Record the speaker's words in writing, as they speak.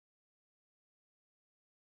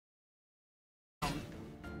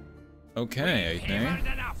Okay,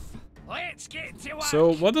 8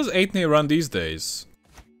 So what does 8 run these days?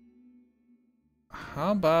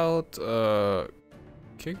 How about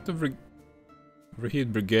kick the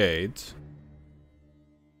reheat brigade?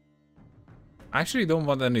 I actually don't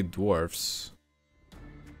want any dwarfs.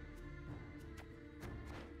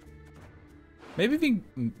 Maybe we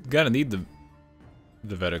gonna need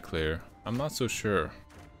the weather clear. I'm not so sure.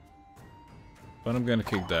 But I'm gonna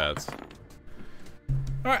kick that.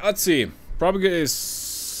 Alright, let's see. Probably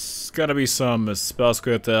is gonna be some spell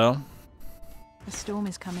squirtle. The storm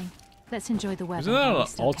is coming. Let's enjoy the weather. Isn't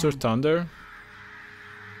that an altar thunder?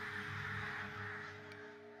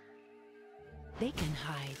 They can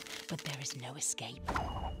hide, but there is no escape.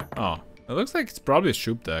 Oh, it looks like it's probably a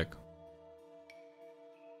Shupe deck.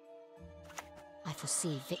 I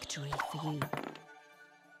foresee victory for you.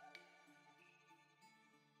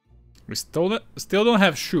 We still don't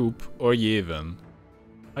have Shupe or Yevon.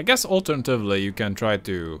 I guess alternatively you can try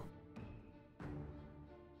to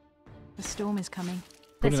The storm is coming.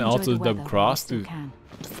 put an altar double cross to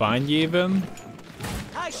find Yevon.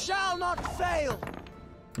 I shall not fail.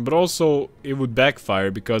 But also it would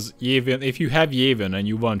backfire because Yevon, if you have Yevon and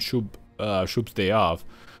you want Shupe's day off,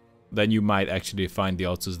 then you might actually find the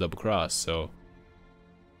altar's double cross. So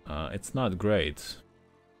it's not great.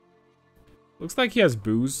 Looks like he has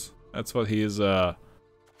booze. That's what he is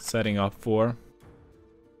setting up for.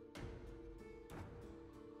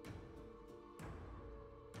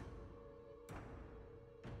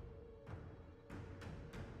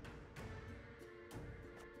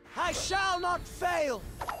 I shall not fail.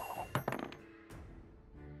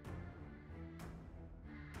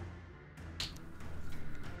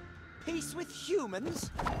 Peace with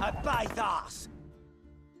humans? I buy that.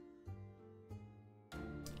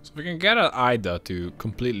 So we can get an Ida to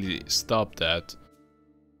completely stop that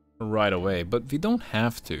right away, but we don't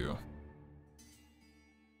have to.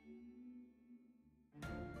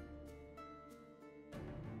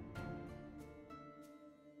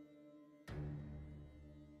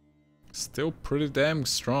 Still pretty damn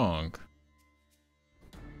strong.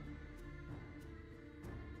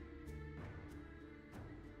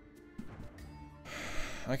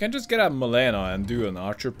 I can just get a Milena and do an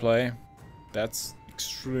archer play. That's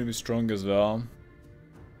extremely strong as well.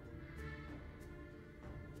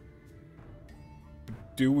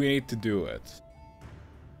 Do we need to do it?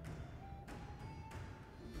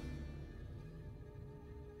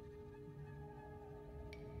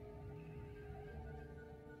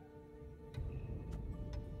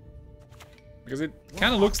 Because it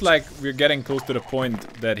kind of looks like we're getting close to the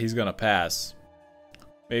point that he's gonna pass.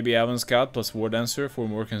 Maybe Avon Scout plus War Dancer for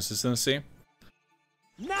more consistency.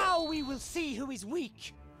 Now we will see who is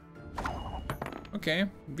weak. Okay,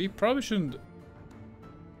 we probably shouldn't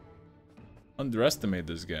underestimate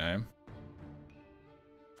this guy.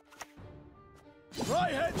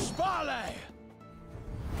 Right-head Sparley!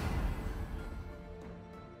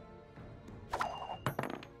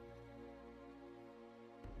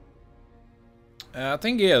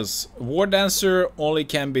 Thing is, War Dancer only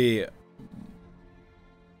can be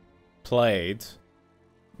played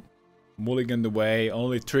mulligan away,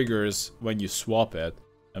 only triggers when you swap it,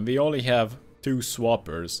 and we only have 2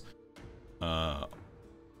 swappers.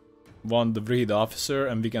 One the Breed Officer,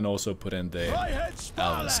 and we can also put in the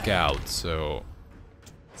Alvin Scout, so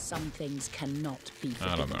Some things cannot be forgiven.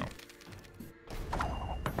 I don't know.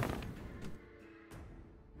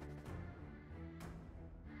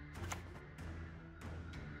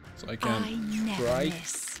 So I can try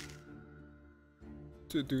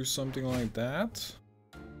to do something like that.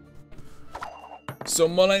 So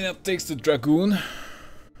Molina takes the Dragoon.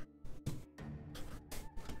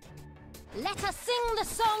 Let us sing the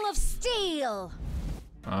song of steel.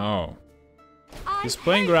 Oh. He's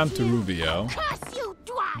playing Gran Rubio.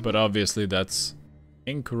 But obviously that's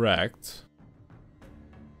incorrect.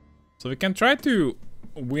 So we can try to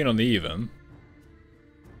win on even.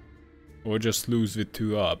 Or just lose with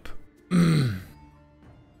 2 up. I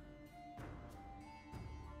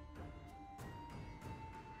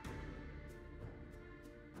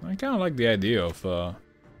kinda like the idea of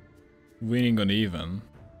winning on even.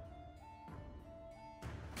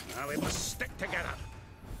 Now we must stick together.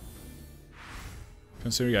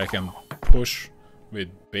 Considering I can push with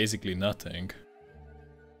basically nothing.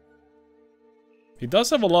 He does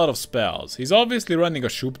have a lot of spells. He's obviously running a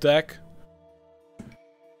Shupe deck.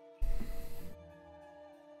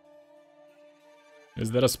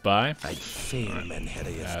 Is that a spy? I'd fail men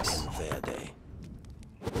Yes. Verde.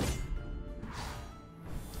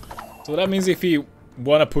 So that means if he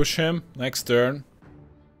wanna push him next turn,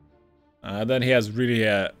 then he has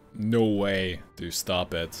really no way to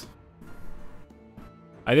stop it.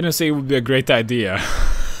 I didn't say it would be a great idea.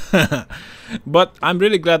 But I'm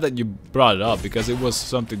really glad that you brought it up, because it was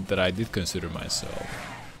something that I did consider myself.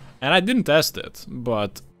 And I didn't test it,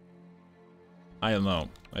 but I don't know.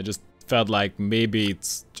 I just felt like maybe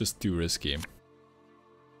it's just too risky.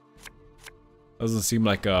 Doesn't seem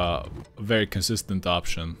like a very consistent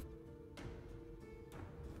option.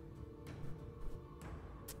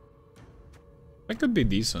 That could be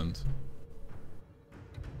decent.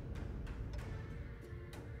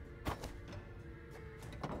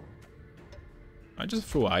 I just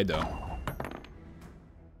threw Ida.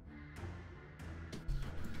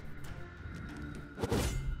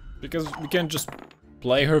 Because we can just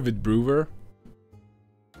play her with Brewer.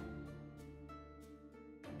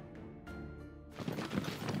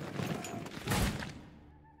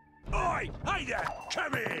 Oi! Hey there!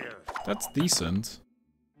 Come here! That's decent.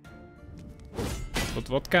 But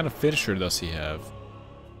what kind of finisher does he have?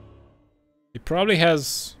 He probably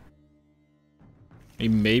has... He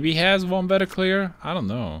maybe has one better clear? I don't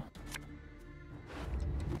know.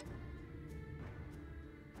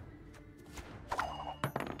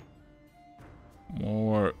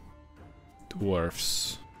 More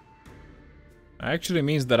dwarfs. Actually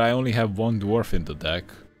means that I only have one dwarf in the deck.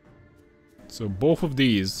 So both of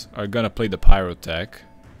these are gonna play the pyrotech.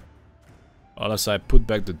 Unless I put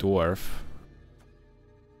back the dwarf.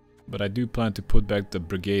 But I do plan to put back the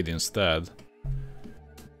brigade instead.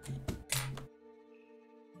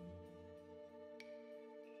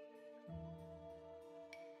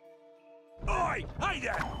 Oi! Hey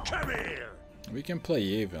there! Come here! We can play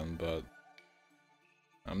even, but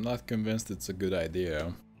I'm not convinced it's a good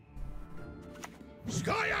idea.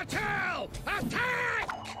 Scoia'tael! Attack!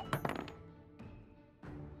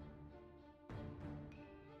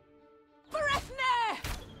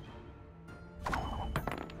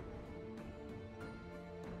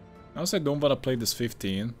 I also don't want to play this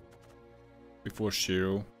 15 before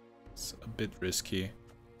Shiro. It's a bit risky.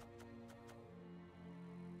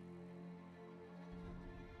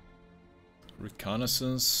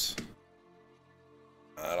 Reconnaissance.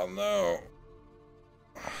 I don't know.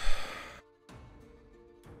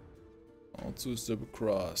 Also double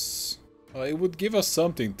cross. It would give us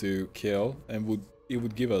something to kill, and it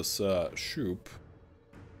would give us Shupe.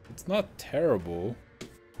 It's not terrible.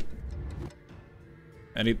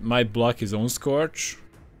 And it might block his own Scorch.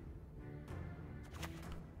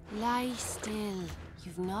 Lie still.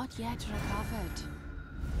 You've not yet recovered.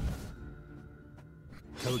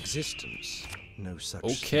 Coexistence. No such.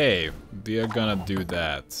 Okay, we are gonna do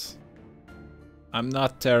that. I'm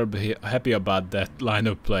not terribly happy about that line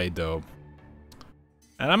of play though.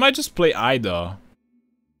 And I might just play Ida.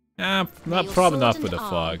 Probably not for the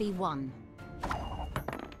fog.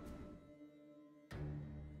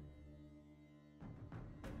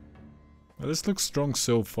 Well, this looks strong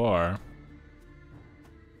so far.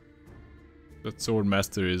 That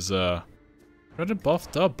Swordmaster is rather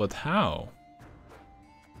buffed up, but how?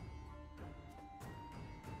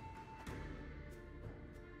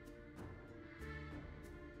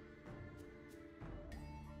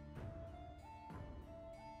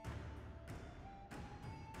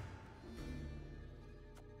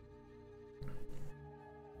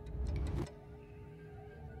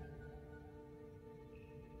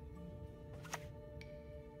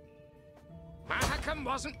 Mahakam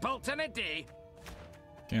wasn't built in a day.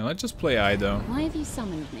 Okay, let's just play Ida. Why have you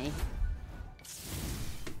summoned me?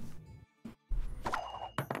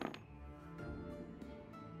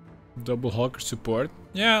 Double Hulker support.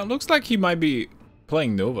 Yeah, looks like he might be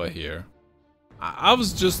playing Nova here. I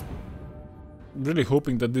was just really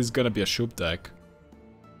hoping that this is gonna be a Shupe deck.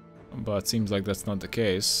 But it seems like that's not the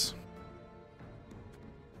case.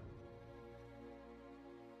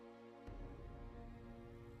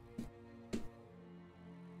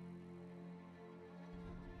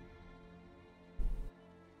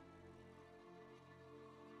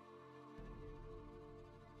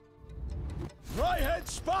 Right-head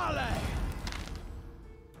Sparley!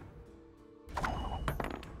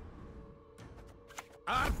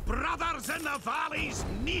 Our brothers in the valleys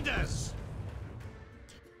need us.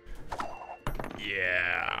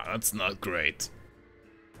 Yeah, that's not great.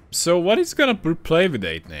 So what is gonna play with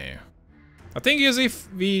 8 now? I think is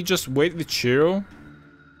if we just wait with Shiro,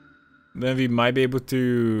 then we might be able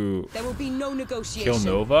to There will be no negotiation. kill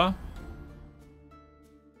Nova.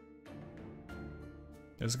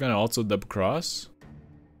 It's gonna also double cross.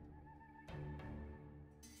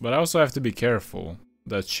 But I also have to be careful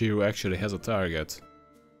that Shiro actually has a target.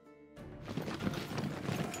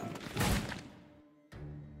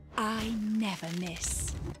 I never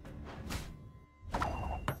miss.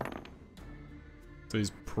 So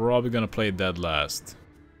he's probably gonna play dead last.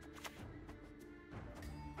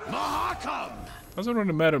 Doesn't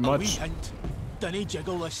really matter A wee much. hint. Dunny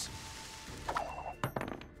jiggle this.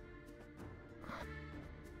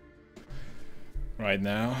 Right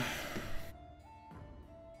now.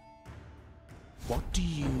 What do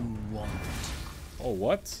you want? Oh,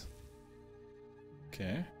 what?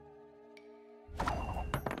 Okay.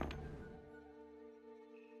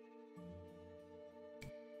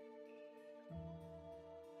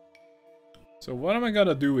 So what am I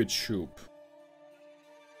gonna do with Shupe?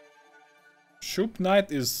 Shupe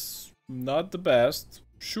Knight is not the best.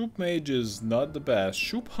 Shupe Mage is not the best.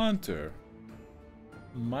 Shupe Hunter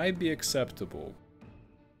might be acceptable.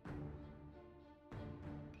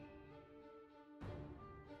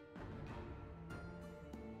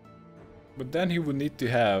 But then he would need to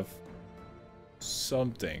have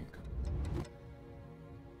something.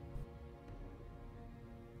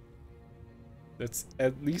 That's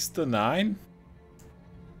at least a 9?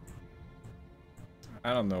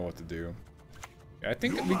 I don't know what to do. I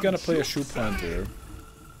think we're gonna play a Shupe Hunter.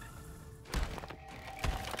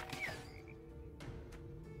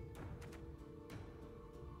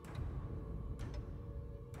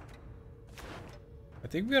 I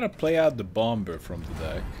think we're gonna play out the Bomber from the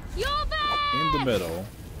deck. In the middle.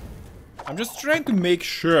 I'm just trying to make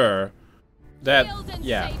sure that,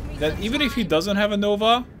 yeah, that even if he doesn't have a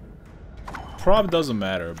Nova, probably doesn't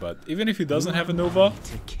matter, but even if he doesn't have a Nova,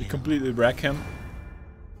 we completely wreck him.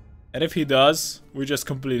 And if he does, we just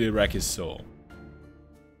completely wreck his soul.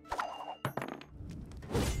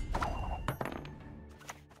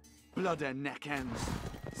 Blood and neck ends.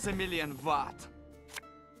 Similian Vat.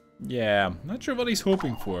 Yeah, not sure what he's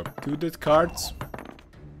hoping for. 2 dead cards?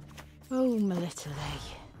 Oh, my little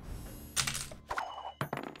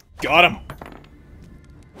Got him!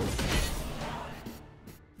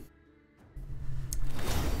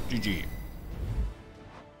 GG.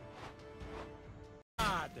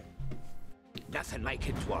 Nothing like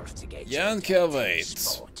a dwarf to get Jan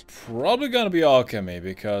Kelvate. Probably gonna be Alchemy,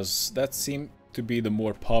 because that seemed to be the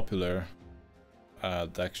more popular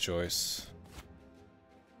deck choice.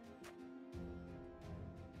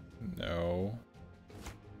 No.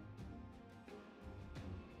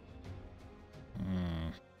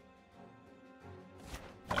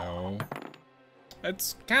 No.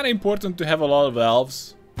 It's kind of important to have a lot of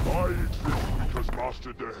elves. I exist because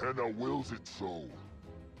Master Gehenna wills it so.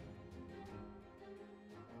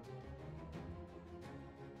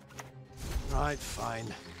 Right, fine.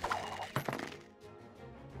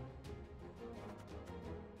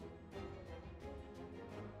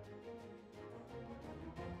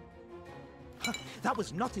 Huh, that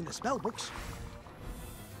was not in the spell books.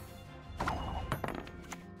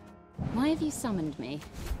 Why have you summoned me?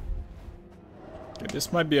 Okay,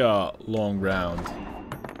 this might be a long round.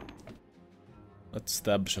 Let's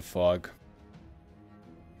establish a fog.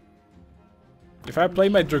 If I play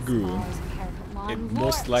my Dragoon, it's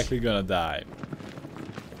most likely gonna die.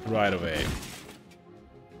 Right away.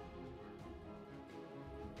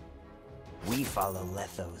 We follow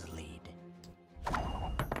Letho's lead.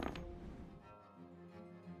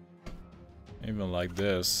 Even like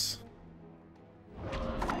this.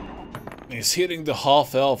 He's hitting the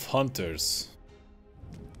half-elf hunters.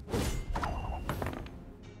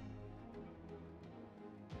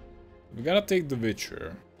 We gotta take the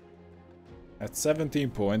Witcher. At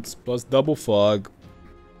 17 points, plus double fog.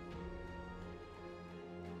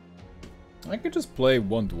 I could just play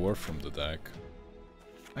one dwarf from the deck.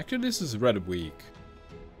 Actually, this is rather weak.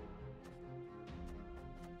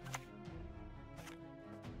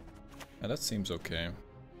 Yeah, that seems okay.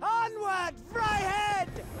 Onward, Fryhead!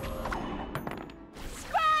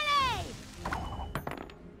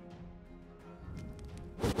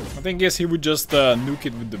 I think he would just nuke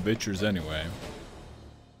it with the Witchers anyway.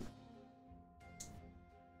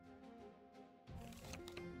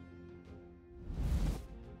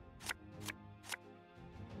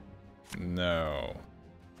 No.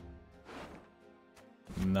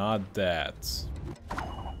 Not that.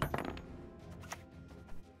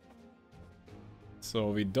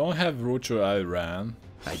 So we don't have Rocho Iran.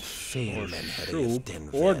 I'd fail Or men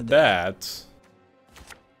Shupe, or that.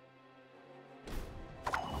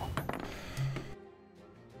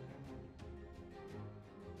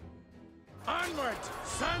 Onward,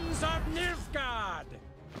 sons of Nilfgaard!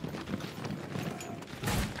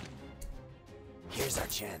 Here's our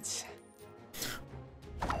chance.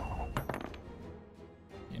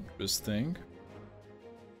 Interesting.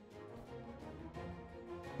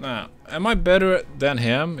 Now, am I better than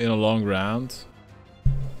him in a long round?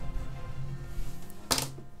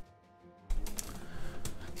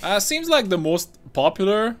 Seems like the most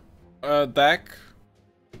popular deck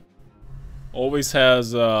always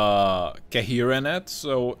has Kahir in it,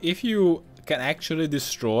 so if you can actually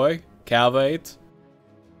destroy Calvate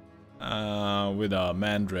with a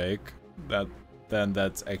Mandrake, then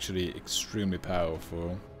that's actually extremely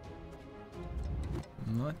powerful.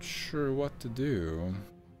 I'm not sure what to do.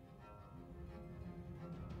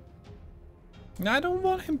 I don't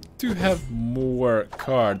want him to have more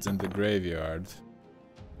cards in the graveyard.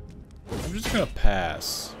 I'm just gonna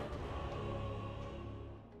pass.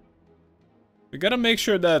 We gotta make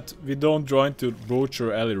sure that we don't draw into Roach or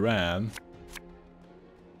Eliran.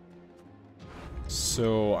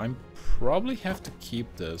 So I'm probably have to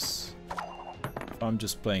keep this if I'm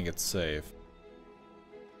just playing it safe.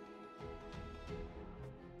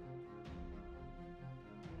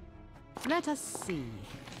 Let us see.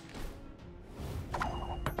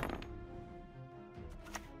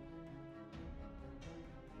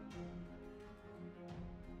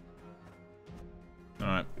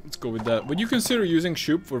 Alright, let's go with that. Would you consider using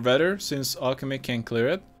Shupe for Vetter since Alchemy can clear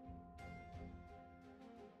it?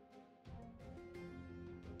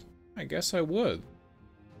 I guess I would.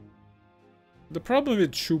 The problem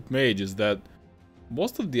with Shupe Mage is that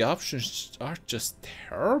most of the options are just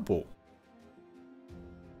terrible.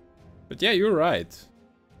 But yeah, you're right.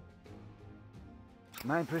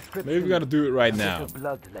 Maybe we gotta do it right now.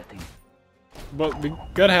 But we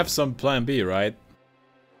gotta have some plan B, right?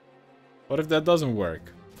 What if that doesn't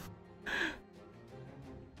work?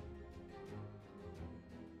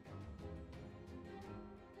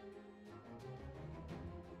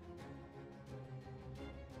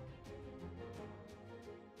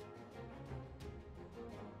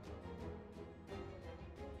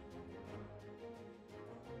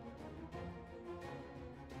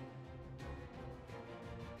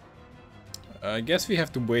 I guess we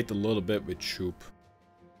have to wait a little bit with Shupe.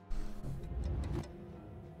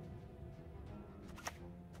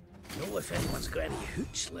 Know if anyone's got any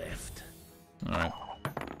hooch left. Alright.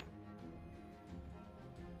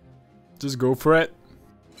 Just go for it.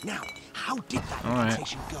 Now, how did that All right.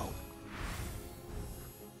 invitation go?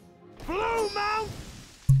 Blue Mount!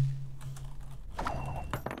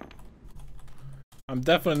 I'm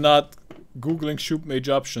definitely not googling Shupe Mage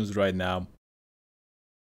options right now.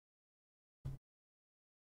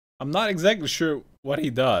 I'm not exactly sure what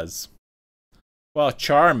he does. Well,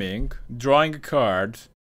 Charming, drawing a card,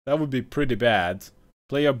 that would be pretty bad.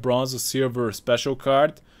 Play a bronze or silver special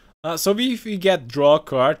card. So if we get draw a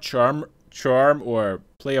card, charm, or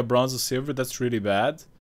play a bronze or silver, that's really bad.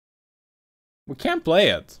 We can't play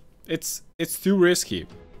it. It's too risky.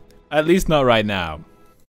 At least not right now.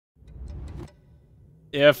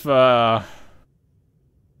 If well,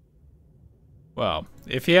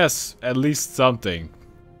 if he has at least something,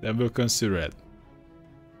 then we'll consider it.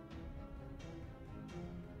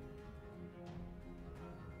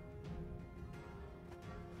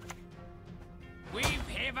 We've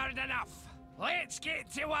havered enough. Let's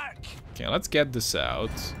get to work. Okay, let's get this out.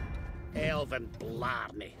 Elven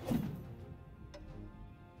Blarney.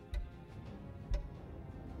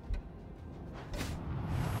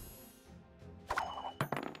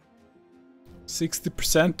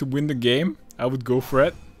 %60 to win the game. I would go for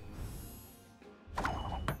it.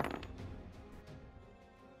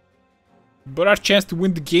 But our chance to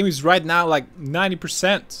win the game is right now like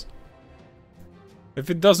 90%. If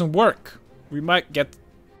it doesn't work, we might get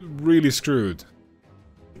really screwed.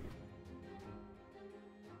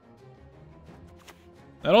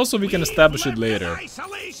 And also we can establish it later.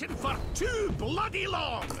 Isolation for too bloody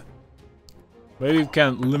long. Maybe we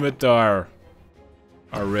can limit our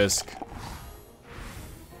risk.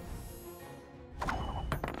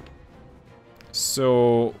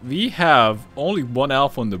 So we have only one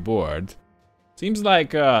elf on the board. Seems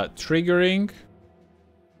like triggering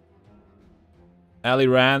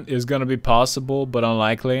Aliran is gonna be possible, but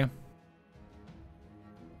unlikely.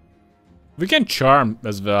 We can charm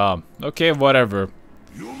as well. Okay, whatever.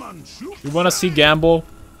 You wanna see gamble?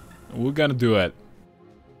 We're gonna do it.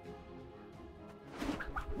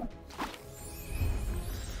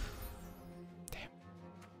 Damn.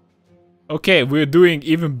 Okay, we're doing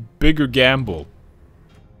even bigger gamble.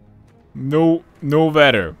 No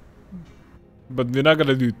better. But we're not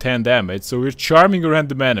gonna do 10 damage, so we're charming a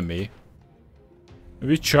random enemy.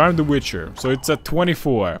 We charm the Witcher, so it's at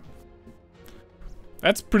 24.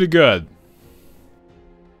 That's pretty good.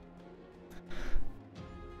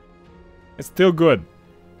 It's still good.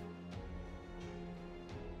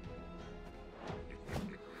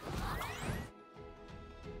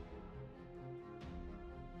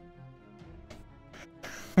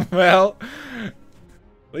 Well, at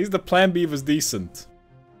least the plan B was decent.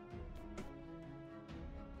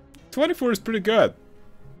 24 is pretty good.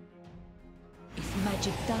 If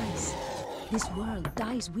magic dies, this world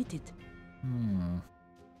dies with it.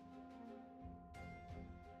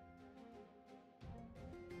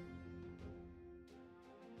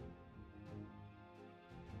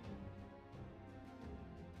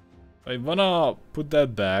 I wanna put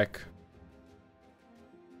that back.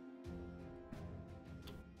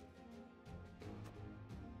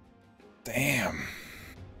 Damn.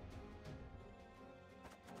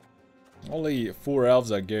 Only 4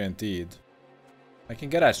 elves are guaranteed. I can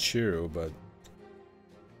get a Shiro, but...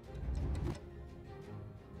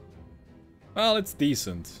 well, it's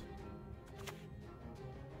decent.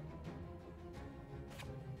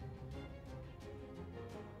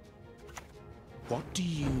 What do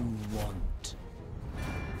you want?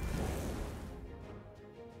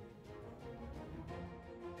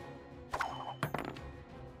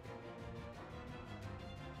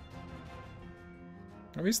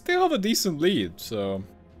 We still have a decent lead, so...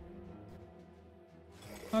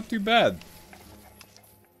 not too bad.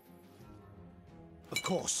 Of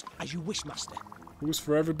course, as you wish, master. Who's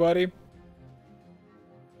for everybody?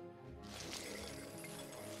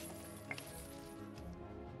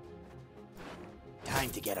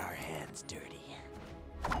 Time to get our hands dirty.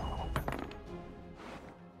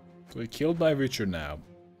 So we killed my Witcher now.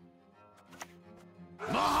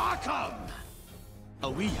 Mahakam! A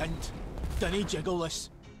wee hint. Dunny jiggle this.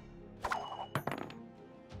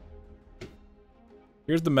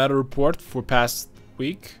 Here's the meta report for past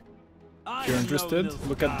week. If you're interested,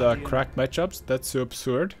 look at the cracked matchups. That's so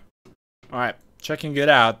absurd. Alright, checking it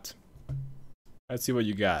out. Let's see what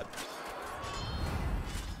you got.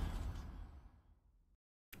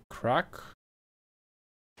 Crack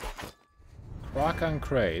on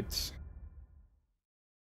crates.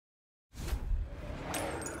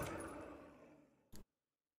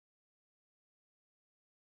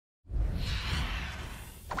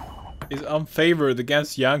 Is unfavored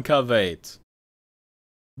against Yanka Vate.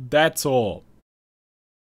 That's all.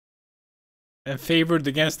 And favored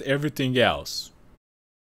against everything else.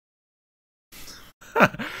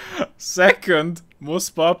 Second most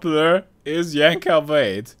popular is Yanka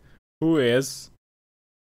Vate, who is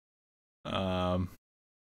damn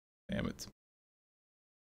it.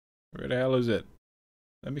 Where the hell is it?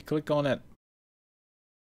 Let me click on it.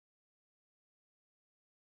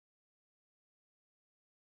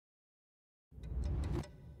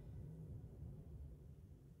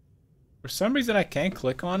 For some reason I can't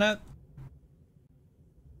click on it.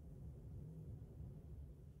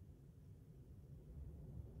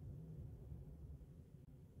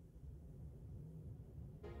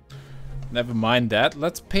 Never mind that.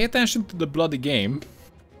 Let's pay attention to the bloody game.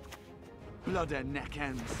 Bloody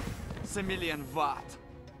neckends. Similian Vat.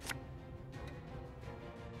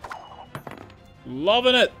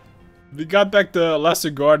 Loving it! We got back the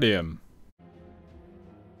Lesser Guardian.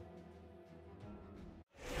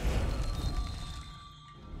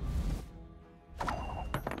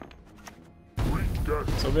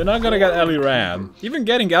 So we're not gonna get Ellie Ram. Even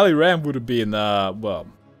getting Ellie Ram would have been, well,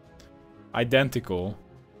 identical.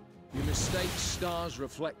 You mistake stars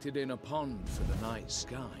reflected in a pond for the night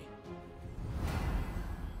sky.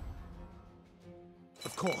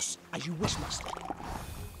 Of course, as you wish, master.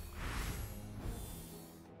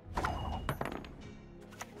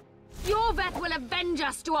 Your vet will avenge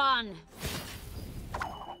us, Dwan!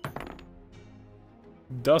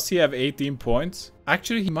 Does he have 18 points?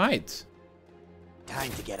 Actually, he might.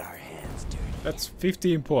 Time to get our hands dirty. That's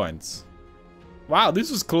 15 points. Wow, this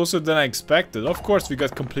was closer than I expected. Of course, we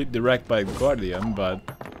got completely wrecked by Guardian, but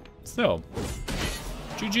still.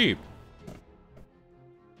 GG.